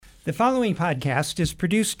The following podcast is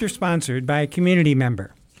produced or sponsored by a community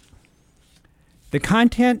member. The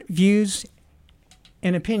content, views,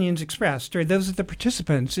 and opinions expressed are those of the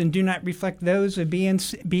participants and do not reflect those of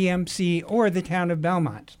BMC or the town of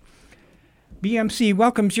Belmont. BMC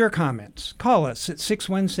welcomes your comments. Call us at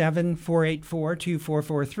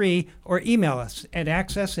 617-484-2443 or email us at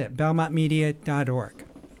access@belmontmedia.org.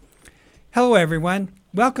 Hello, everyone.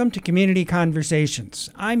 Welcome to Community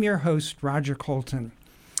Conversations. I'm your host, Roger Colton.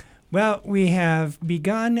 Well, we have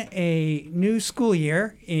begun a new school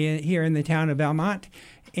year here in the town of Belmont.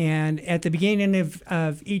 And at the beginning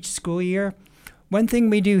of each school year, one thing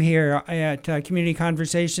we do here at Community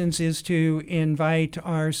Conversations is to invite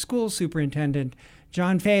our school superintendent,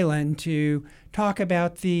 John Phelan, to talk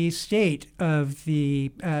about the state of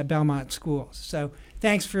the Belmont schools. So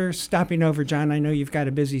thanks for stopping over, John. I know you've got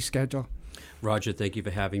a busy schedule. Roger, thank you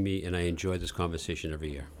for having me, and I enjoy this conversation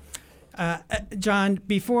every year. John,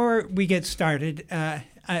 before we get started,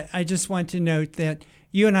 I just want to note that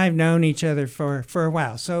you and I have known each other for a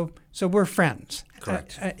while, so we're friends.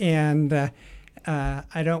 Correct. And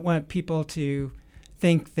I don't want people to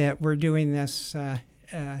think that we're doing this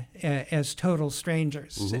as total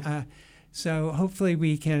strangers. Mm-hmm. So hopefully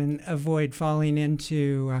we can avoid falling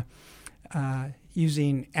into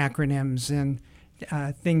using acronyms and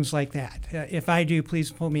things like that. If I do,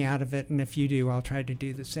 please pull me out of it, and if you do, I'll try to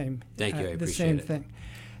do the same. Thank you. I the appreciate same it. thing.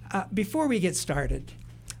 Before we get started,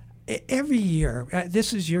 every year,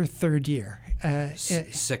 this is your third year.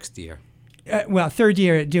 Sixth year. Third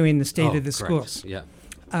year at doing the state of the correct. schools. Yeah.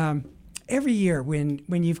 Every year when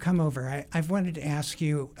you've come over, I've wanted to ask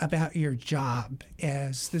you about your job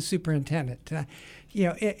as the superintendent.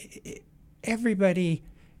 Everybody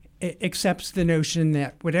accepts the notion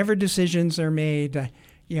that whatever decisions are made,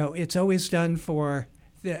 it's always done for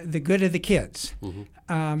the good of the kids.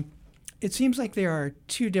 Mm-hmm. It seems like there are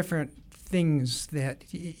two different things that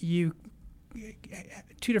two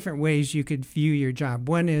different ways you could view your job.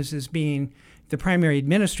 One is as being the primary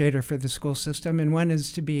administrator for the school system, and one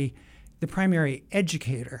is to be the primary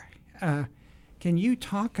educator. Can you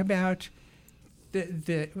talk about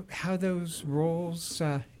how those roles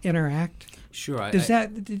interact? Sure.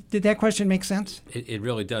 Did that question make sense? It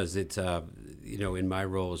really does. It's in my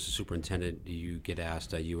role as a superintendent, you get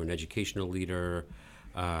asked, are you an educational leader?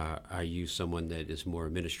 Are you someone that is more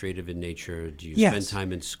administrative in nature? Do you spend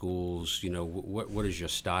time in schools? What is your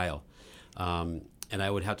style? And I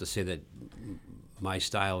would have to say that my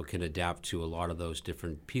style can adapt to a lot of those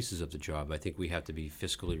different pieces of the job. I think we have to be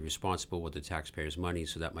fiscally responsible with the taxpayers' money,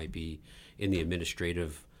 so that might be in the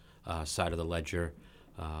administrative side of the ledger.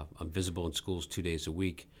 I'm visible in schools 2 days a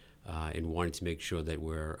week and wanting to make sure that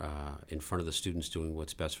we're in front of the students doing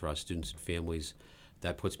what's best for our students and families.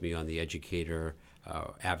 That puts me on the educator,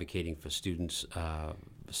 advocating for students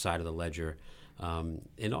side of the ledger,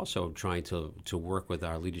 and also trying to work with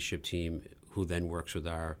our leadership team, who then works with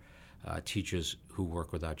our teachers who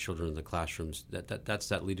work with our children in the classrooms. That's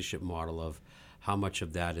that leadership model of how much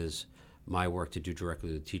of that is my work to do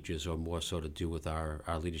directly with the teachers, or more so to do with our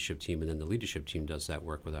leadership team, and then the leadership team does that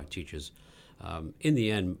work with our teachers. In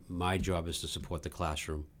the end, my job is to support the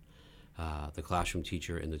classroom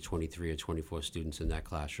teacher and the 23 or 24 students in that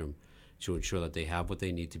classroom, to ensure that they have what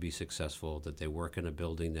they need to be successful, that they work in a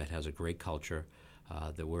building that has a great culture,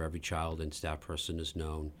 that where every child and staff person is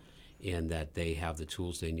known, and that they have the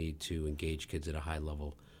tools they need to engage kids at a high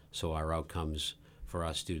level. So our outcomes for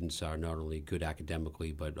our students are not only good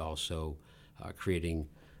academically, but also creating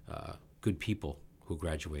good people who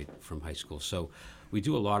graduate from high school. So we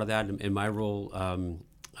do a lot of that, and my role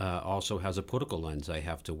also has a political lens. I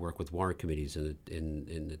have to work with warrant committees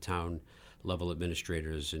in the town level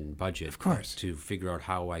administrators and budget, of course, to figure out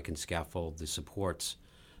how I can scaffold the supports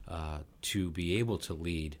to be able to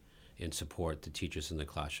lead and support the teachers in the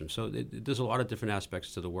classroom. So there's a lot of different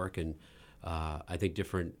aspects to the work, and I think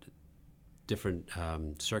different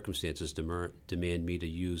circumstances demand me to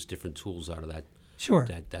use different tools out of that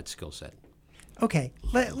skill set. Okay,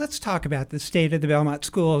 let's talk about the state of the Belmont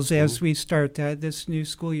schools as we start this new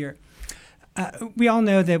school year. We all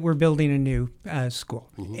know that we're building a new school,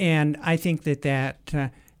 and I think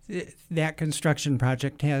that construction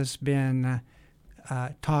project has been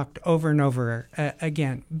talked over and over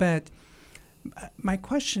again. But my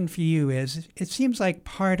question for you is, it seems like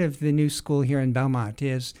part of the new school here in Belmont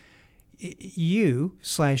is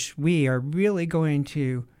we are really going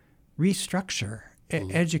to restructure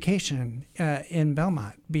education in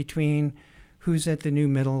Belmont, between who's at the new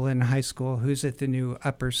middle and high school, who's at the new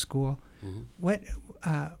upper school.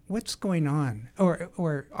 What's going on,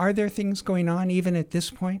 or are there things going on even at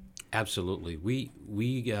this point? Absolutely.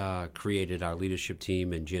 We created our leadership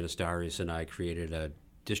team, and Janice Darius and I created a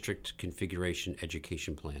district configuration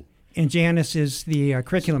education plan. And Janice is the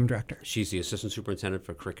curriculum director. She's the assistant superintendent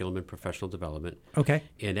for curriculum and professional development. Okay.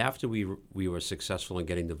 And after we were successful in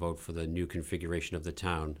getting the vote for the new configuration of the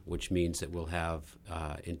town, which means that we'll have,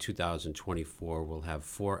 in 2024, we'll have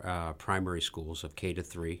 4 primary schools of K to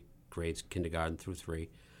 3, grades kindergarten through 3,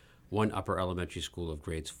 1 upper elementary school of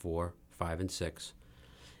grades 4, 5, and 6.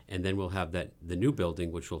 And then we'll have the new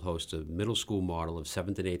building, which will host a middle school model of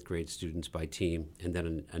 7th and 8th grade students by team, and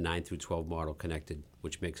then a 9 through 12 model connected,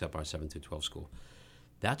 which makes up our 7 through 12 school.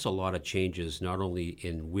 That's a lot of changes, not only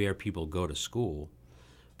in where people go to school,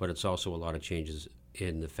 but it's also a lot of changes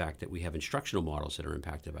in the fact that we have instructional models that are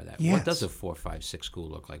impacted by that. Yes. What does a 4, 5, 6 school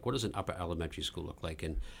look like? What does an upper elementary school look like?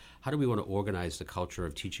 And how do we want to organize the culture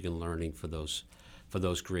of teaching and learning for those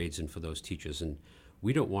grades and for those teachers? And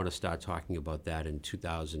we don't want to start talking about that in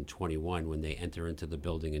 2021 when they enter into the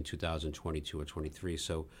building in 2022 or 23.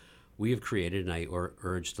 So we have created, and I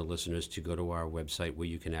urge the listeners to go to our website where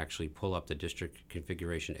you can actually pull up the district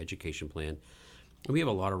configuration education plan. And we have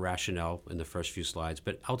a lot of rationale in the first few slides,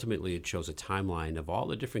 but ultimately it shows a timeline of all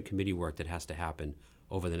the different committee work that has to happen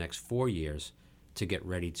over the next 4 years to get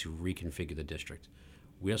ready to reconfigure the district.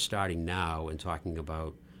 We're starting now and talking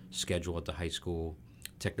about schedule at the high school,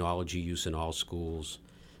 technology use in all schools.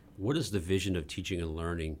 What is the vision of teaching and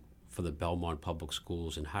learning for the Belmont Public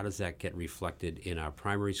Schools, and how does that get reflected in our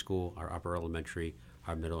primary school, our upper elementary,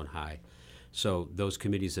 our middle and high? So those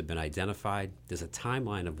committees have been identified. There's a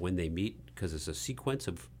timeline of when they meet because there's a sequence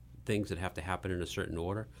of things that have to happen in a certain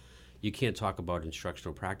order. You can't talk about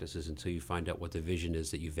instructional practices until you find out what the vision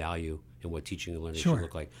is that you value and what teaching and learning should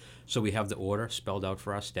look like. So we have the order spelled out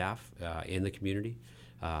for our staff and the community.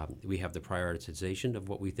 We have the prioritization of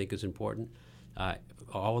what we think is important,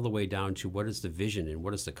 all the way down to what is the vision and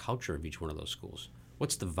what is the culture of each one of those schools.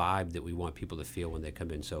 What's the vibe that we want people to feel when they come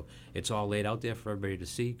in? So it's all laid out there for everybody to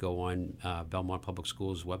see. Go on Belmont Public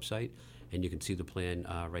Schools website, and you can see the plan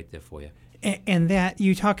right there for you. And that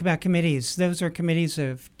you talk about committees, those are committees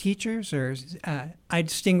of teachers, or I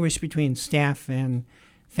distinguish between staff and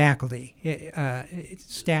faculty.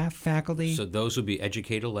 Staff, faculty? So those would be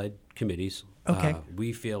educator-led committees. Okay.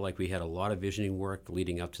 We feel like we had a lot of visioning work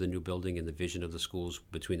leading up to the new building and the vision of the schools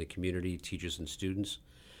between the community, teachers, and students.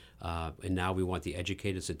 And now we want the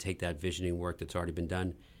educators to take that visioning work that's already been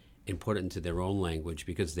done and put it into their own language,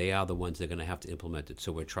 because they are the ones that are going to have to implement it.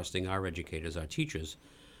 So we're trusting our educators, our teachers,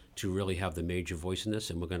 to really have the major voice in this,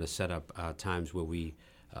 and we're going to set up times where we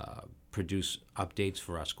produce updates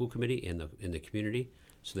for our school committee and in the community,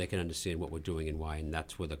 so they can understand what we're doing and why, and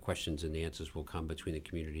that's where the questions and the answers will come between the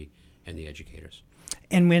community and the educators.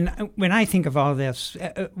 And when I think of all this,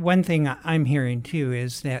 one thing I'm hearing too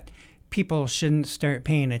is that people shouldn't start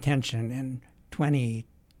paying attention in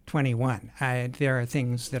 2021. There are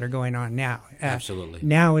things that are going on now. Absolutely.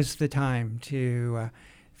 Now is the time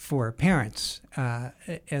for parents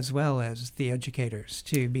as well as the educators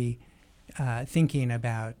to be thinking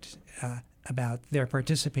about their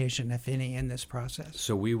participation, if any, in this process.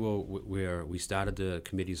 So we started the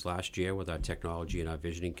committees last year with our technology and our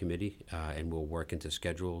visioning committee, and we'll work into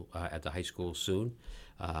schedule at the high school soon.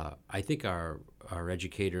 I think our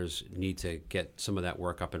educators need to get some of that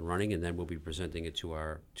work up and running, and then we'll be presenting it to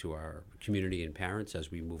our community and parents as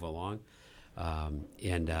we move along. I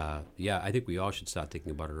think we all should start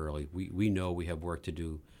thinking about it early. We know we have work to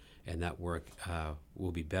do, and that work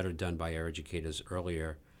will be better done by our educators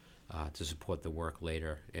earlier to support the work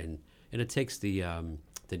later. And it takes the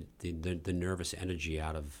nervous energy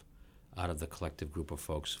out of the collective group of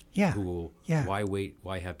folks. Yeah. Who will, yeah. Why wait?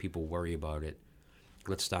 Why have people worry about it?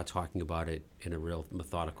 Let's start talking about it in a real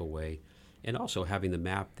methodical way. And also having the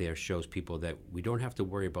map there shows people that we don't have to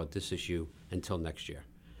worry about this issue until next year.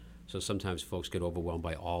 So sometimes folks get overwhelmed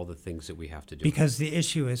by all the things that we have to do. Because the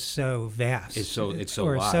issue is so vast. It's so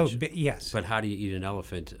large. Yes. But how do you eat an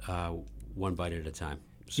elephant one bite at a time?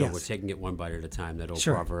 So yes. We're taking it one bite at a time, that old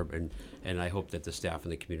sure. proverb. And I hope that the staff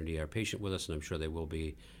and the community are patient with us, and I'm sure they will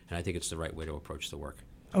be. And I think it's the right way to approach the work.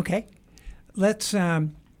 Okay. Let's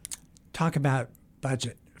talk about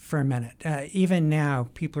budget for a minute. Even now,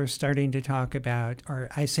 people are starting to talk about, or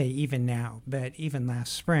I say even now, but even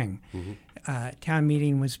last spring, town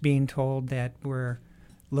meeting was being told that we're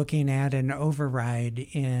looking at an override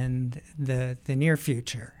in the near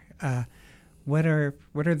future. What are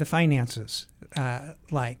the finances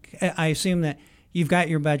like? I assume that you've got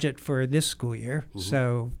your budget for this school year,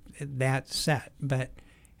 so that's set. But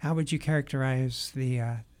how would you characterize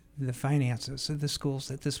the finances of the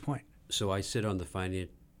schools at this point? So I sit on the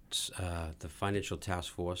financial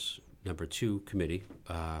task force number two committee.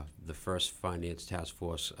 The first Finance Task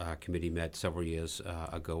Force committee met several years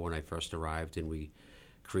ago when I first arrived, and we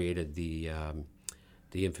created the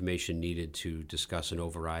information needed to discuss an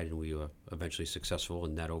override, and we were eventually successful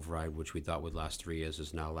in that override, which we thought would last 3 years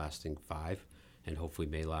is now lasting 5, and hopefully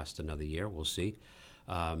may last another year. We'll see.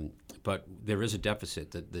 But there is a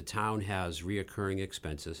deficit. The town has reoccurring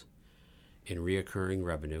expenses and reoccurring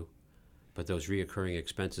revenue, but those reoccurring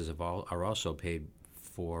expenses are also paid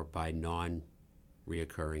for by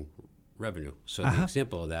non-reoccurring revenue. So the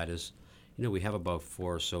example of that is, we have about $4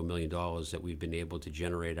 or so million that we've been able to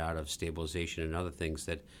generate out of stabilization and other things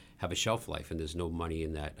that have a shelf life, and there's no money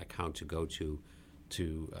in that account to go to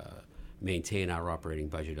maintain our operating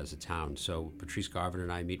budget as a town. So Patrice Garvin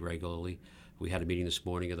and I meet regularly. We had a meeting this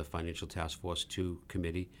morning of the Financial Task Force 2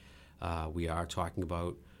 committee. We are talking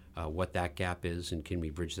about what that gap is, and can we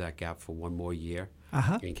bridge that gap for one more year?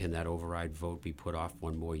 And can that override vote be put off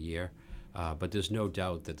one more year? But there's no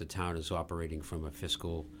doubt that the town is operating from a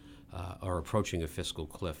fiscal or approaching a fiscal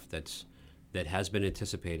cliff that has been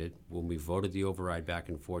anticipated. When we voted the override back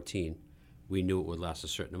in 2014, we knew it would last a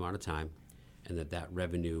certain amount of time, and that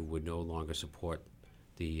revenue would no longer support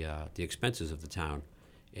the expenses of the town.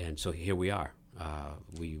 And so here we are.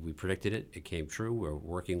 We predicted it. It came true. We're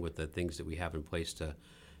working with the things that we have in place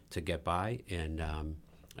to get by. And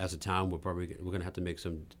as a town, we're going to have to make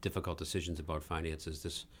some difficult decisions about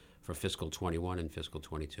finances for fiscal 21 and fiscal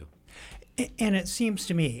 22. And it seems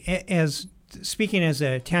to me, as speaking as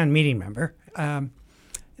a town meeting member,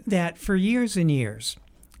 that for years and years,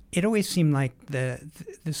 it always seemed like the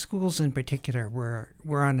schools in particular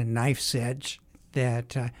were on a knife's edge.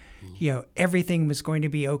 That everything was going to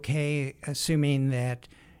be okay, assuming that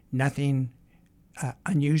nothing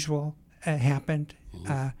unusual happened,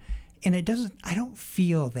 and it doesn't. I don't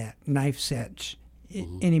feel that knife's edge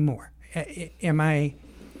anymore. Am I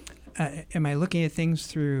looking at things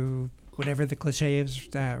through whatever the cliche is,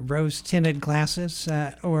 rose-tinted glasses,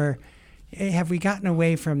 or have we gotten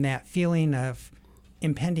away from that feeling of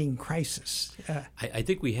impending crisis? I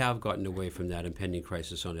think we have gotten away from that impending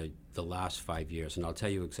crisis on the last 5 years, and I'll tell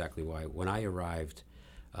you exactly why. When I arrived,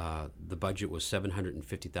 the budget was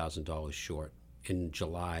 $750,000 short. In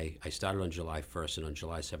July, I started on July 1st, and on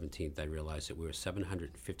July 17th, I realized that we were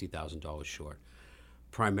 $750,000 short,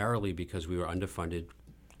 primarily because we were underfunded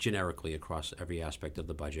generically across every aspect of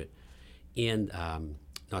the budget, and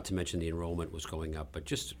not to mention the enrollment was going up. But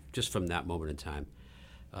just from that moment in time,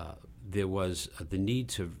 there was the need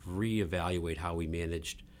to reevaluate how we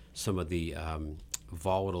managed some of the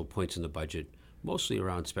volatile points in the budget, mostly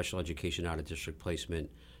around special education, out-of-district placement,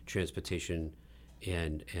 transportation,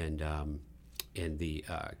 and the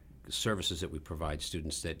services that we provide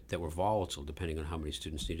students that were volatile depending on how many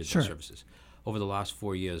students needed those services. Over the last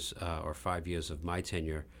 4 years or 5 years of my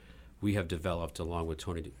tenure, we have developed, along with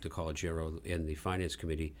Tony DeCollegiero and the Finance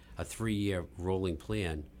Committee, a 3-year rolling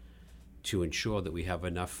plan to ensure that we have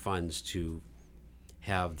enough funds to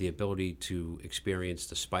have the ability to experience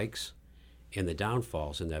the spikes and the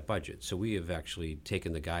downfalls in that budget. So we have actually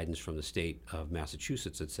taken the guidance from the state of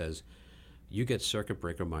Massachusetts that says you get circuit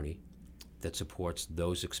breaker money that supports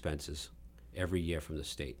those expenses every year from the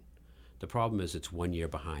state. The problem is it's 1 year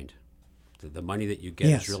behind. The money that you get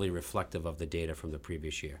is really reflective of the data from the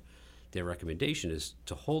previous year. Their recommendation is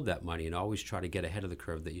to hold that money and always try to get ahead of the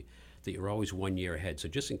curve, that you're always 1 year ahead. So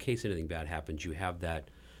just in case anything bad happens, you have that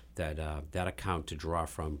account to draw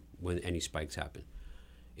from when any spikes happen.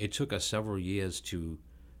 It took us several years to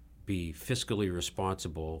be fiscally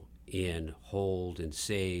responsible and hold and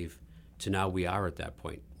save to now we are at that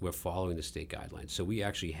point. We're following the state guidelines. So we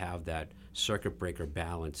actually have that circuit breaker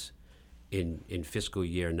balance in fiscal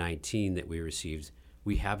year 19 that we received.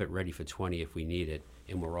 We have it ready for 20 if we need it,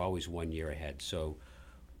 and we're always 1 year ahead. So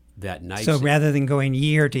that nice. So rather than going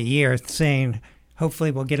year to year saying,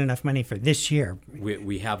 hopefully we'll get enough money for this year.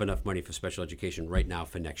 We have enough money for special education right now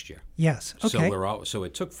for next year. Yes. Okay. So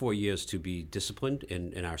it took 4 years to be disciplined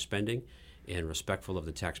in our spending and respectful of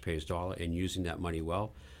the taxpayer's dollar and using that money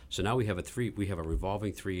well. So now we have a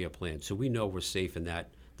revolving 3-year plan. So we know we're safe in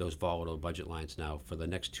those volatile budget lines now for the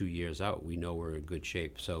next 2 years out. We know we're in good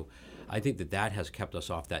shape. So I think that has kept us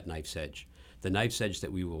off that knife's edge. The knife's edge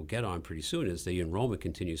that we will get on pretty soon is the enrollment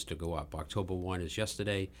continues to go up. October 1 is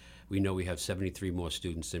yesterday. We know we have 73 more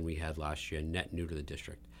students than we had last year, net new to the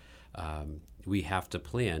district. We have to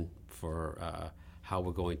plan for how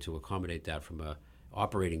we're going to accommodate that from a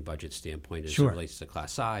operating budget standpoint as it relates to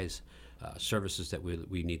class size, services that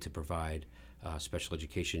we need to provide, special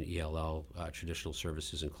education, ELL, traditional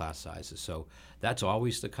services, and class sizes. So that's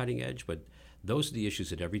always the cutting edge, but those are the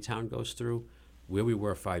issues that every town goes through. where we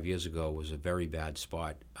were 5 years ago was a very bad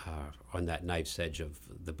spot on that knife's edge of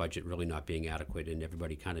the budget really not being adequate and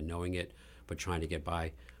everybody kind of knowing it but trying to get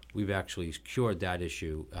by. We've actually cured that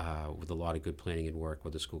issue with a lot of good planning and work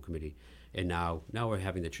with the school committee. And now we're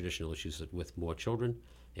having the traditional issues with more children,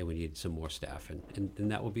 and we need some more staff.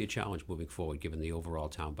 And that will be a challenge moving forward given the overall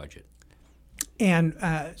town budget. And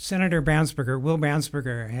Senator Brownsberger, Will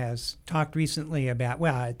Brownsberger, has talked recently about,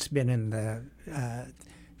 well, it's been in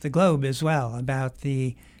the Globe as well, about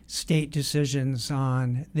the state decisions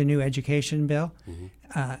on the new education bill.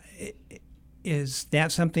 Mm-hmm. Is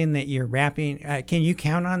that something that you're wrapping? Can you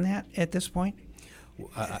count on that at this point?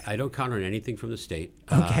 I don't count on anything from the state.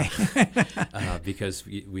 Okay. Because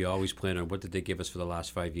we always plan on what did they give us for the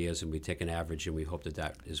last 5 years, and we take an average, and we hope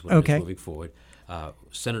that is what it is moving forward.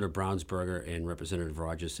 Senator Brownsberger and Representative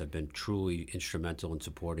Rogers have been truly instrumental in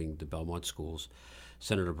supporting the Belmont schools.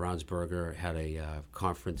 Senator Brownsberger had a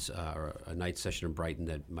conference or a night session in Brighton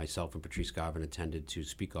that myself and Patrice Garvin attended to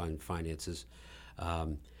speak on finances.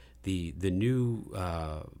 The new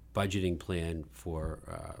budgeting plan for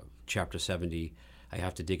Chapter 70, I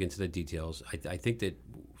have to dig into the details. I think that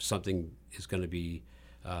something is going to be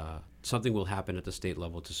something will happen at the state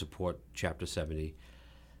level to support Chapter 70.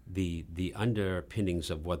 The underpinnings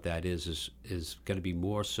of what that is going to be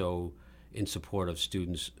more so in support of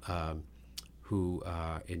students who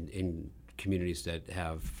are in communities that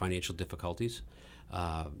have financial difficulties,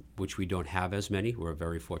 which we don't have as many. We're a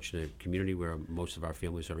very fortunate community where most of our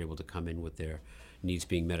families are able to come in with their needs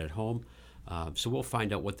being met at home. So we'll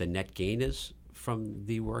find out what the net gain is from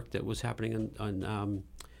the work that was happening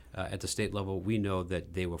at the state level. We know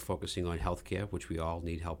that they were focusing on healthcare, which we all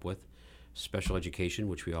need help with, special education,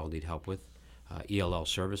 which we all need help with, ELL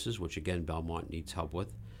services, which again Belmont needs help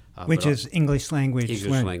with. Which is English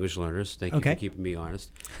language learners. Thank you for keeping me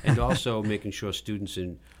honest. And also making sure students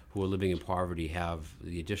who are living in poverty have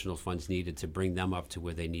the additional funds needed to bring them up to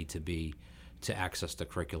where they need to be to access the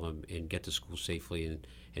curriculum and get to school safely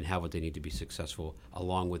and have what they need to be successful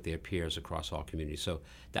along with their peers across all communities. So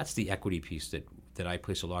that's the equity piece that I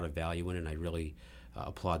place a lot of value in, and I really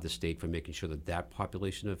applaud the state for making sure that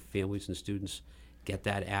population of families and students get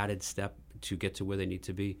that added step to get to where they need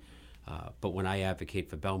to be. But when I advocate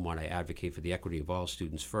for Belmont, I advocate for the equity of all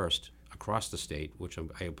students first across the state, which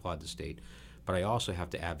I applaud the state. But I also have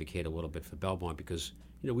to advocate a little bit for Belmont because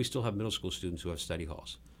we still have middle school students who have study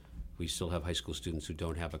halls. We still have high school students who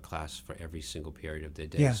don't have a class for every single period of their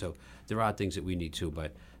day. Yeah. So there are things that we need to,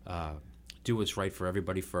 but do what's right for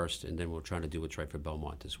everybody first, and then we're trying to do what's right for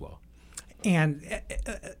Belmont as well. And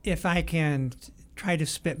if I can try to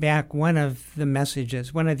spit back, one of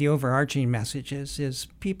the overarching messages is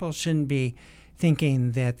people shouldn't be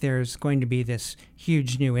thinking that there's going to be this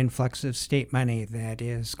huge new influx of state money that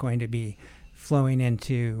is going to be flowing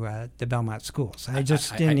into the Belmont schools. I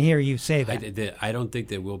just didn't hear you say that. I don't think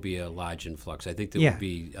there will be a large influx. I think there will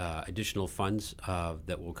be additional funds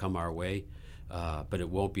that will come our way, but it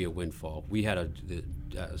won't be a windfall. We had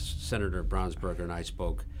Senator Brownsberger and I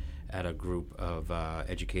spoke at a group of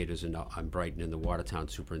educators on Brighton, and the Watertown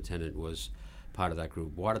superintendent was part of that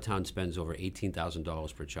group. Watertown spends over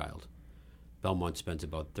 $18,000 per child. Belmont spends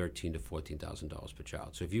about $13,000 to $14,000 per child.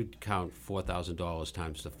 So if you count $4,000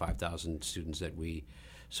 times the 5,000 students that we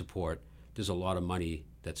support, there's a lot of money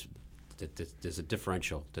there's a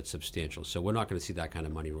differential that's substantial. So we're not going to see that kind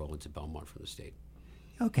of money roll into Belmont from the state.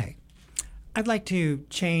 Okay. I'd like to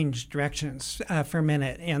change directions for a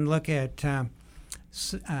minute and look at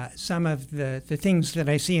some of the things that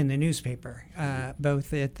I see in the newspaper,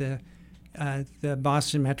 both at the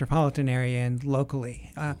Boston metropolitan area and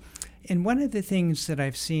locally. And one of the things that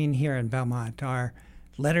I've seen here in Belmont are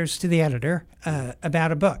letters to the editor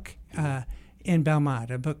about a book in Belmont,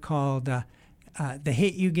 a book called The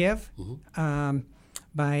Hate You Give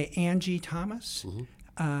by Angie Thomas.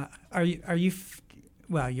 Are you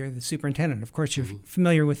well, you're the superintendent. Of course, you're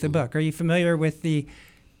familiar with the book. Are you familiar with the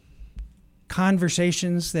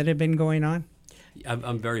conversations that have been going on?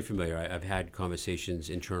 I'm very familiar. I've had conversations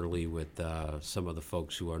internally with some of the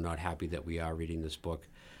folks who are not happy that we are reading this book.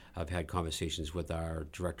 I've had conversations with our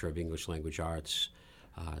director of English Language Arts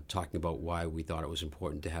talking about why we thought it was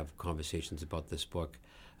important to have conversations about this book.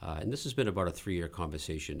 And this has been about a 3-year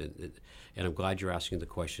conversation. And I'm glad you're asking the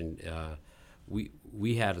question.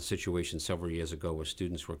 We had a situation several years ago where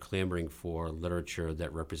students were clamoring for literature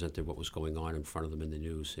that represented what was going on in front of them in the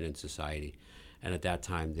news and in society. And at that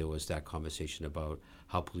time, there was that conversation about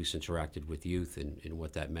how police interacted with youth and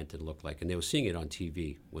what that meant and looked like. And they were seeing it on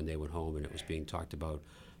TV when they went home, and it was being talked about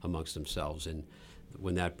amongst themselves. And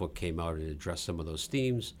when that book came out, it addressed some of those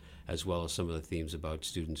themes, as well as some of the themes about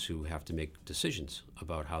students who have to make decisions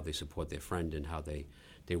about how they support their friend and how they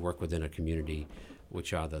work within a community,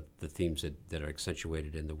 which are the themes that are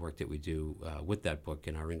accentuated in the work that we do with that book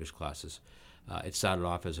in our English classes. It started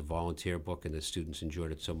off as a volunteer book, and the students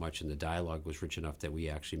enjoyed it so much, and the dialogue was rich enough that we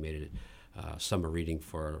actually made it summer reading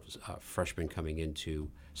for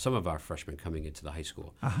some of our freshmen coming into the high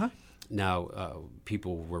school. Uh-huh. Now,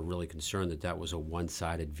 people were really concerned that was a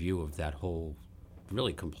one-sided view of that whole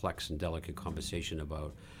really complex and delicate conversation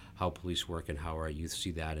about how police work and how our youth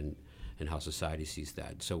see that and how society sees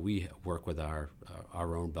that. So we work with our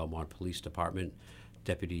own Belmont Police Department.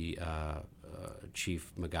 Deputy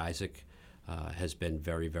Chief McIsaac has been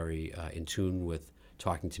very, very in tune with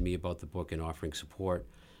talking to me about the book and offering support,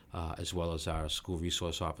 as well as our school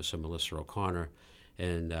resource officer, Melissa O'Connor.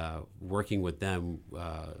 And working with them,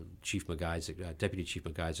 Deputy Chief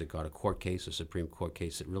McIsaac got a Supreme Court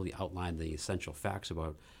case that really outlined the essential facts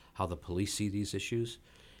about how the police see these issues.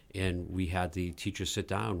 And we had the teachers sit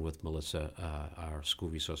down with Melissa, our school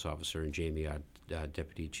resource officer, and Jamie, our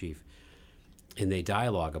deputy chief, and they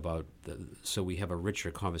dialogue about so we have a richer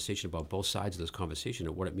conversation about both sides of this conversation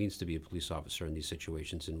and what it means to be a police officer in these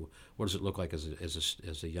situations and what does it look like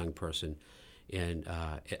as a young person. And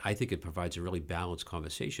I think it provides a really balanced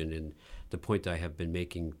conversation. And the point I have been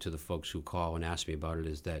making to the folks who call and ask me about it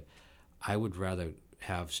is that I would rather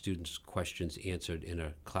have students' questions answered in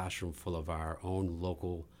a classroom full of our own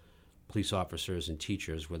local police officers and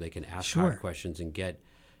teachers where they can ask hard questions and get,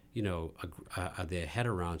 their head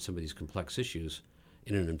around some of these complex issues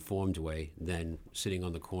in an informed way than sitting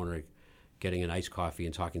on the corner, getting an iced coffee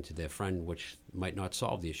and talking to their friend, which might not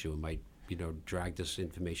solve the issue and might, drag this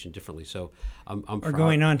information differently. So I'm or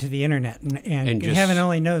going onto the internet and just, heaven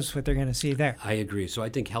only knows what they're going to see there. I agree. So I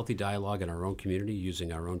think healthy dialogue in our own community,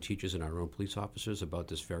 using our own teachers and our own police officers about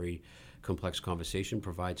this very complex conversation,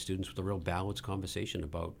 provides students with a real balanced conversation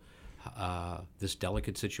about this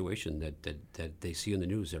delicate situation that they see in the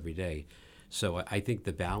news every day. So I think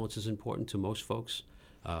the balance is important to most folks.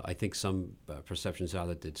 I think some perceptions are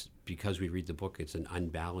that it's because we read the book, it's an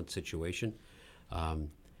unbalanced situation.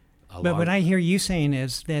 But what I hear you saying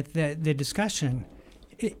is that the discussion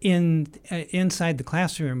inside the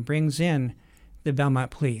classroom brings in the Belmont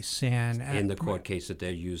Police and the court case that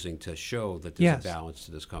they're using to show that there's a balance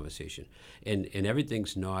to this conversation. And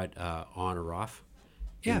everything's not on or off.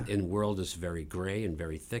 And the world is very gray and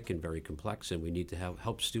very thick and very complex, and we need to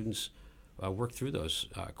help students work through those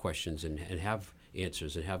questions and have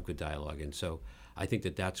answers and have good dialogue. And so I think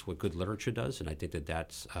that's what good literature does, and I think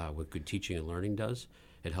that's what good teaching and learning does.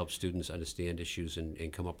 It helps students understand issues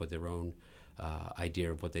and come up with their own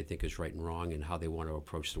idea of what they think is right and wrong and how they want to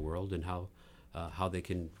approach the world and how they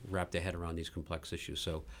can wrap their head around these complex issues.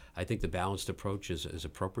 So I think the balanced approach is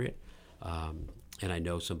appropriate. And I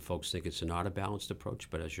know some folks think it's not a balanced approach,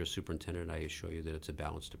 but as your superintendent, I assure you that it's a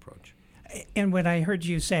balanced approach. And what I heard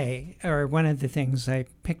you say, or one of the things I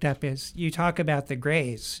picked up, is you talk about the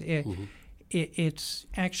grays. It's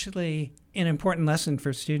actually an important lesson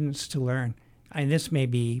for students to learn. And this may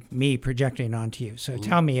be me projecting onto you, so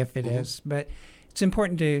tell me if it is. But it's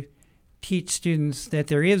important to teach students that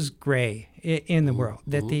there is gray in the world,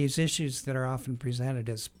 that these issues that are often presented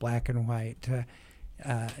as black and white,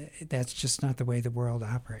 that's just not the way the world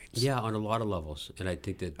operates. Yeah, on a lot of levels. And I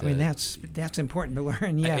think that... that's important to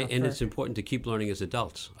learn, And it's important to keep learning as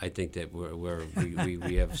adults. I think that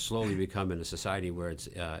we have slowly become in a society where it's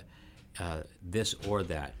this or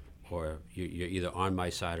that, or you're either on my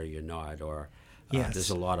side or you're not, or there's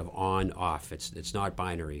a lot of on-off. It's not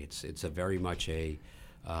binary. It's a very much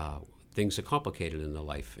things are complicated in the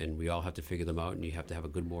life, and we all have to figure them out, and you have to have a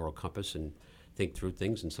good moral compass and think through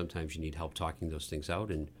things, and sometimes you need help talking those things out,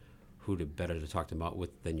 and who better to talk them out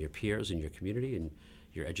with than your peers in your community and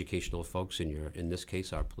your educational folks and in this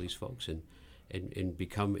case, our police folks, and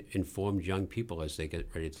become informed young people as they get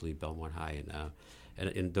ready to leave Belmont High.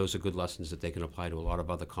 And those are good lessons that they can apply to a lot of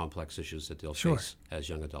other complex issues that they'll face as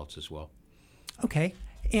young adults as well. Okay.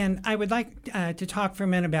 And I would like to talk for a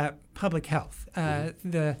minute about public health.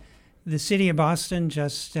 The city of Boston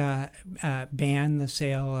just banned the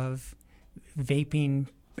sale of vaping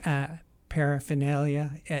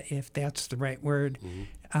paraphernalia, if that's the right word.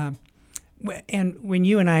 And when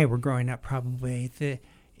you and I were growing up, probably,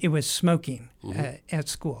 it was smoking at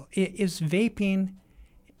school. Is vaping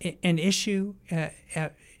an issue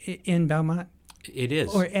in Belmont? It is.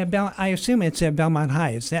 Or I assume it's at Belmont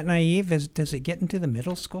High. Is that naive? Does it get into the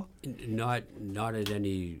middle school? Not at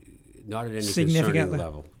any significant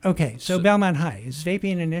level. Okay, so Belmont High. Is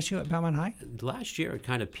vaping an issue at Belmont High? Last year it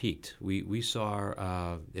kind of peaked. We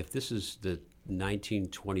saw, if this is the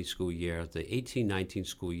 19-20 school year, the 18-19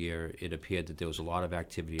 school year, it appeared that there was a lot of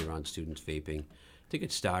activity around students vaping. I think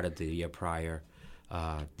it started the year prior.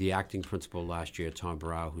 The acting principal last year, Tom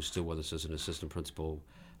Barrow, who's still with us as an assistant principal,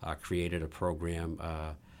 created a program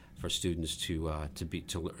for students to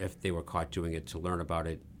if they were caught doing it, to learn about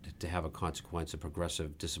it, to have a consequence, a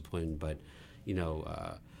progressive discipline, but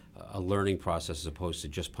a learning process as opposed to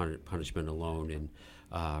just punishment alone,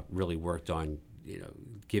 and really worked on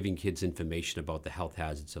giving kids information about the health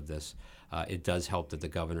hazards of this. It does help that the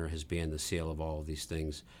governor has banned the sale of all of these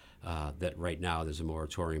things. That right now there's a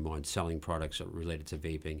moratorium on selling products related to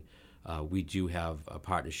vaping. We do have a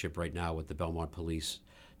partnership right now with the Belmont Police,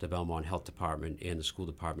 the Belmont Health Department, and the school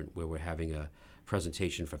department, where we're having a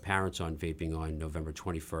presentation for parents on vaping on November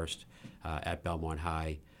 21st at Belmont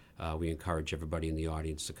High. We encourage everybody in the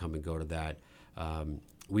audience to come and go to that.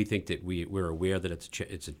 We think that we're aware that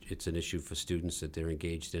it's an issue for students, that they're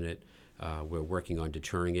engaged in it. We're working on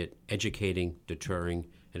deterring it, educating, deterring,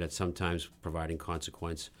 and at sometimes providing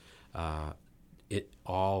consequence. It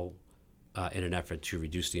all in an effort to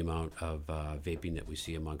reduce the amount of vaping that we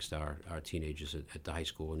see amongst our teenagers at the high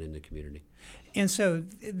school and in the community. And so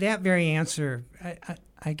that very answer,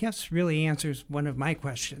 I guess, really answers one of my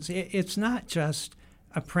questions. It's not just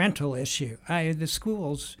a parental issue. The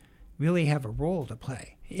schools really have a role to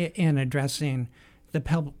play in addressing the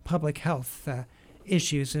public health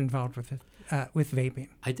issues involved with vaping.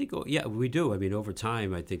 I think, yeah, we do. I mean, over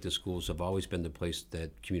time, I think the schools have always been the place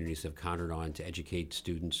that communities have counted on to educate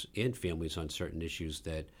students and families on certain issues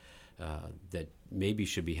that maybe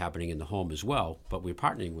should be happening in the home as well. But we're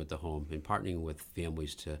partnering with the home and partnering with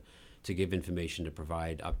families to give information, to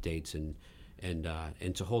provide updates, and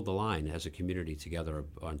to hold the line as a community together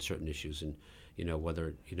on certain issues. And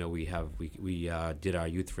whether we did our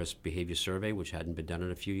youth risk behavior survey, which hadn't been done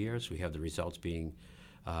in a few years. We have the results being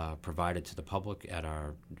provided to the public at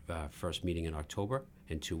our first meeting in October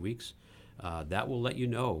in 2 weeks. That will let you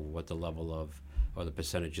know what the level of or the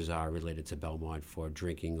percentages are related to Belmont for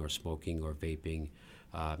drinking or smoking or vaping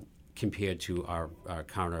compared to our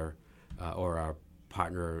counter or our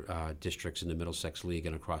partner districts in the Middlesex League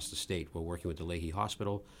and across the state. We're working with the Leahy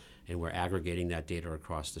Hospital, and we're aggregating that data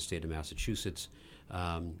across the state of Massachusetts.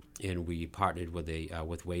 And we partnered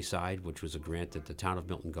with Wayside, which was a grant that the town of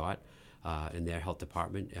Milton got in their health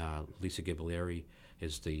department. Lisa Ghibeleri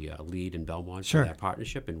is the lead in Belmont for that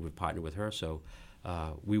partnership, and we've partnered with her. So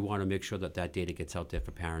we want to make sure that data gets out there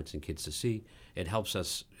for parents and kids to see. It helps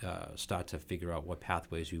us start to figure out what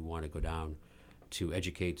pathways we want to go down to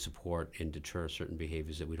educate, support, and deter certain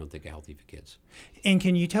behaviors that we don't think are healthy for kids. And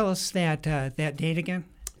can you tell us that date again?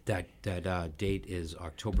 That date is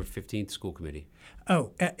October 15th, school committee.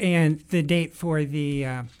 Oh, and the date for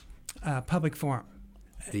the public forum?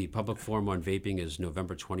 The public forum on vaping is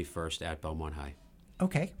November 21st at Belmont High.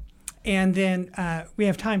 Okay. And then we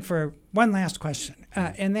have time for one last question,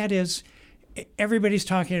 and that is, everybody's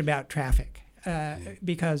talking about traffic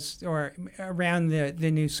or around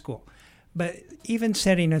the new school. But even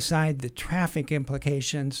setting aside the traffic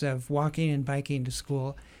implications of walking and biking to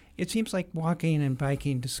school, it seems like walking and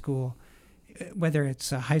biking to school, whether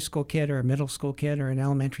it's a high school kid or a middle school kid or an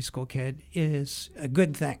elementary school kid, is a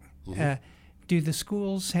good thing. Mm-hmm. Do the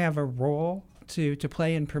schools have a role to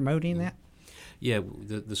play in promoting that? Yeah,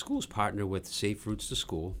 the schools partner with Safe Routes to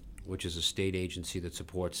School, which is a state agency that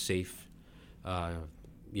supports safety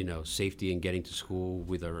in getting to school,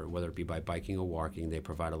 whether it be by biking or walking. They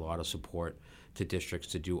provide a lot of support to districts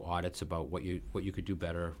to do audits about what you could do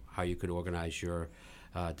better, how you could organize your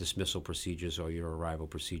dismissal procedures or your arrival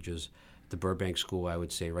procedures. The Burbank School, I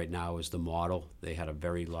would say right now, is the model. They had a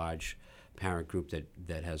very large parent group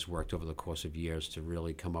that has worked over the course of years to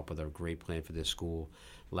really come up with a great plan for their school.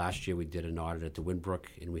 Last year we did an audit at the Winbrook,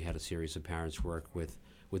 and we had a series of parents work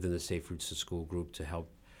within the Safe Routes to School group to help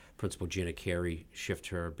Principal Janet Carey shift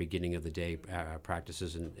her beginning of the day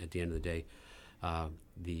practices, and at the end of the day,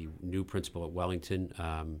 the new principal at Wellington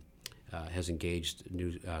has engaged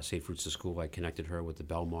new Safe Routes to School. I connected her with the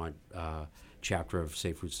Belmont chapter of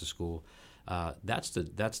Safe Routes to School. That's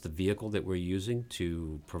the vehicle that we're using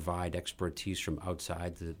to provide expertise from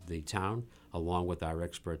outside the town, along with our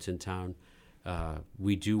experts in town.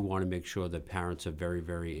 We do want to make sure that parents are very,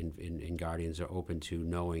 very, and guardians are open to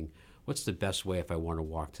knowing what's the best way if I want to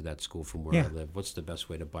walk to that school from where I live. What's the best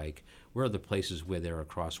way to bike? Where are the places where there are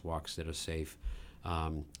crosswalks that are safe?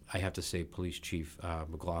 I have to say, Police Chief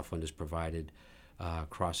McLaughlin has provided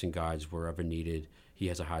crossing guards wherever needed. He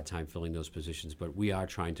has a hard time filling those positions, but we are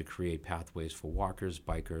trying to create pathways for walkers,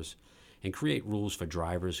 bikers, and create rules for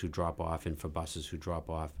drivers who drop off and for buses who drop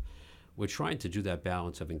off. we're trying to do that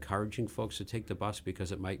balance of encouraging folks to take the bus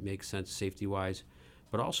because it might make sense safety-wise,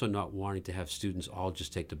 but also not wanting to have students all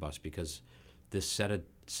just take the bus because this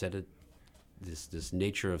this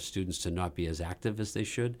nature of students to not be as active as they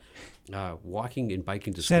should. Walking and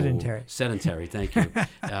biking to school. Sedentary, thank you.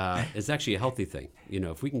 Is actually a healthy thing.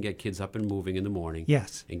 If we can get kids up and moving in the morning,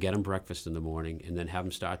 yes, and get them breakfast in the morning, and then have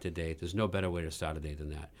them start their day, there's no better way to start a day than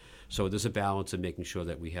that. So there's a balance of making sure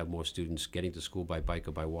that we have more students getting to school by bike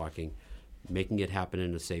or by walking, making it happen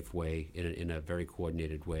in a safe way, in a very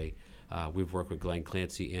coordinated way. We've worked with Glenn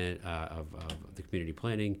Clancy of the community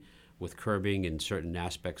planning with curbing and certain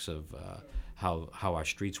aspects of how our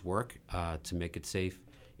streets work to make it safe,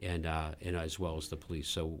 and as well as the police.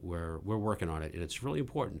 So we're working on it, and it's really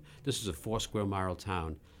important. This is a 4 square mile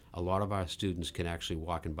town. A lot of our students can actually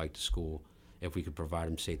walk and bike to school if we could provide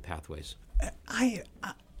them safe pathways. I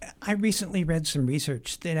recently read some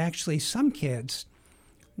research that actually some kids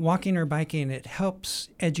walking or biking, it helps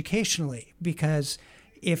educationally because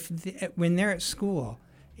when they're at school,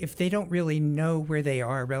 if they don't really know where they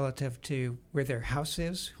are relative to where their house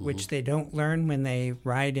is, mm-hmm. which they don't learn when they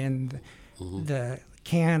ride in the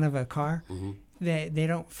can of a car, mm-hmm. they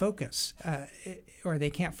don't focus or they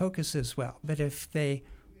can't focus as well. But if they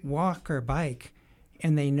walk or bike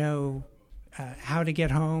and they know how to get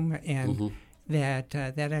home and mm-hmm.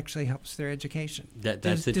 that actually helps their education.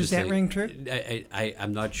 Does that ring true?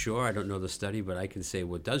 I'm not sure. I don't know the study, but I can say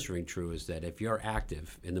what does ring true is that if you're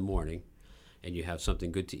active in the morning and you have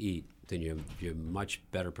something good to eat, then you're much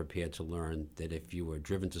better prepared to learn than if you were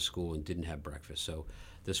driven to school and didn't have breakfast. So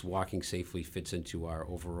this walking safely fits into our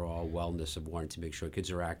overall wellness of wanting to make sure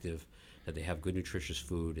kids are active, that they have good nutritious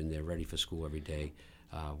food, and they're ready for school every day.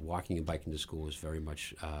 Walking and biking to school is very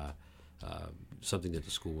much something that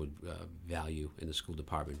the school would value and the school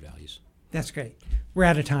department values. That's great. We're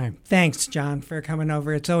out of time. Thanks, John, for coming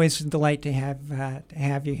over. It's always a delight to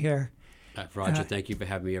have you here. Roger, thank you for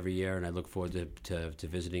having me every year, and I look forward to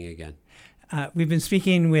visiting again. We've been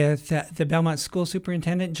speaking with the Belmont School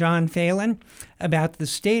Superintendent, John Phelan, about the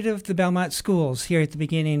state of the Belmont schools here at the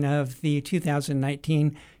beginning of the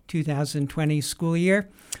 2019-2020 school year.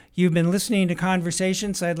 You've been listening to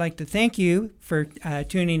Conversations. I'd like to thank you for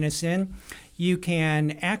tuning us in. You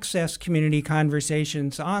can access Community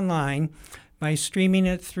Conversations online by streaming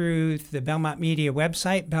it through the Belmont Media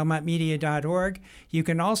website, belmontmedia.org. You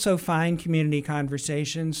can also find Community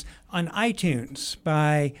Conversations on iTunes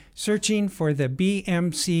by searching for the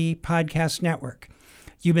BMC Podcast Network.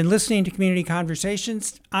 You've been listening to Community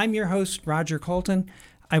Conversations. I'm your host, Roger Colton.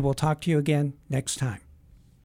 I will talk to you again next time.